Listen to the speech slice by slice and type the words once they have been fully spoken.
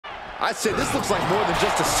I'd say this looks like more than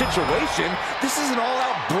just a situation. This is an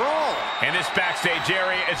all-out brawl. And this backstage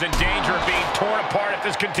area is in danger of being torn apart if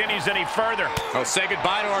this continues any further. Well, say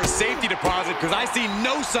goodbye to our safety deposit, because I see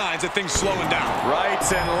no signs of things slowing down.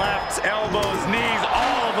 Rights and lefts, elbows, knees,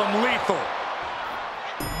 all of them lethal.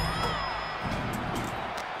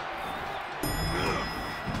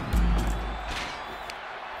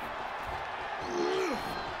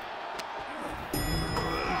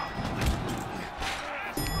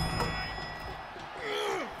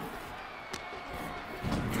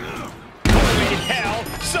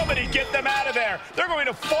 Somebody get them out of there. They're going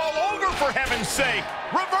to fall over, for heaven's sake.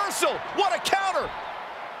 Reversal. What a counter.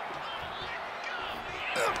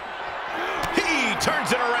 He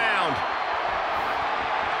turns it around.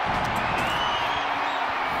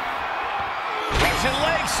 Russian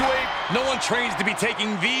leg sweep. No one trains to be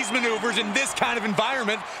taking these maneuvers in this kind of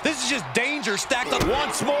environment. This is just danger stacked up.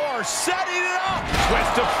 Once more, setting it up.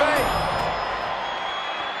 Twist of fate.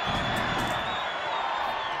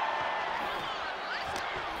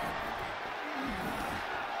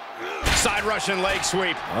 Side Russian leg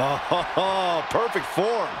sweep. Oh, perfect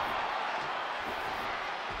form.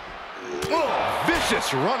 Oh,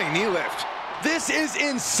 vicious running knee lift. This is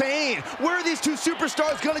insane. Where are these two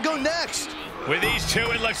superstars going to go next? With these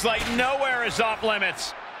two, it looks like nowhere is off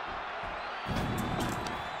limits.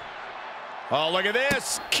 Oh, look at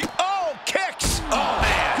this. Oh, kicks. Oh,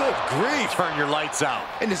 man. Good grief. Turn your lights out.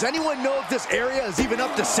 And does anyone know if this area is even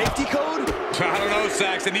up to safety code? I don't know,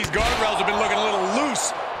 Saxton. These guardrails have been looking a little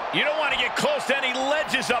loose. You don't want to get close to any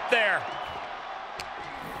ledges up there.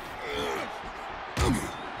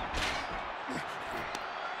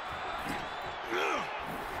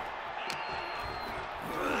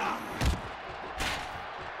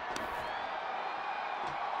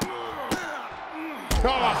 Oh,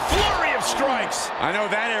 a flurry of strikes. I know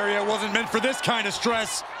that area wasn't meant for this kind of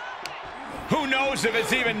stress. Who knows if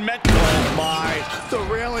it's even meant to. Oh, my. The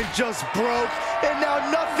railing just broke, and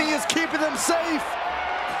now nothing is keeping them safe.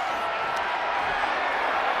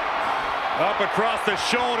 Up across the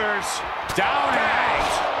shoulders, down and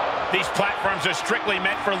out. These platforms are strictly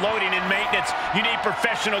meant for loading and maintenance. You need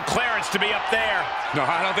professional clearance to be up there. No,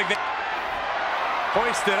 I don't think they...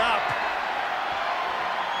 Hoist it up.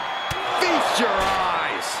 Feast your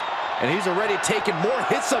eyes. And he's already taken more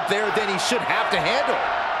hits up there than he should have to handle.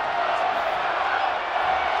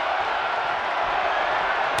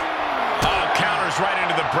 Oh, counters right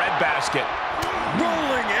into the breadbasket.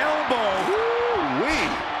 Rolling elbow. Woo-wee.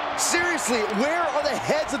 Seriously, where are the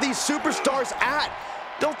heads of these superstars at?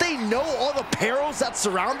 Don't they know all the perils that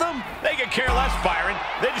surround them? They could care less, Byron.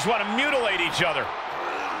 They just want to mutilate each other.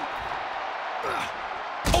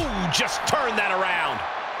 Oh, just turn that around.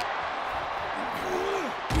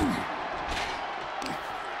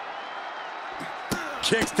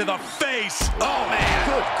 Kicks to the face. Oh, man.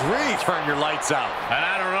 Good grief. Turn your lights out. And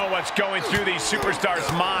I don't know what's going through these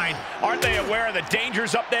superstars' mind. Aren't they aware of the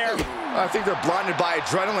dangers up there? I think they're blinded by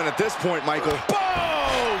adrenaline at this point, Michael.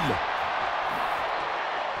 Boom!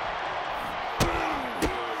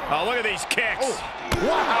 Oh, look at these kicks. Oh,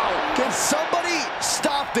 wow. Can somebody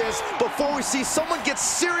stop this before we see someone get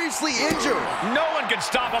seriously injured? No one can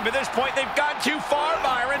stop them at this point. They've gone too far,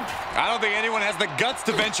 Byron. I don't think anyone has the guts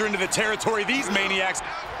to venture into the territory these maniacs.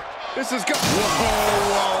 This is good.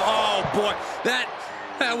 Whoa, whoa, oh boy, that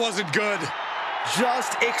wasn't good.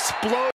 Just explode.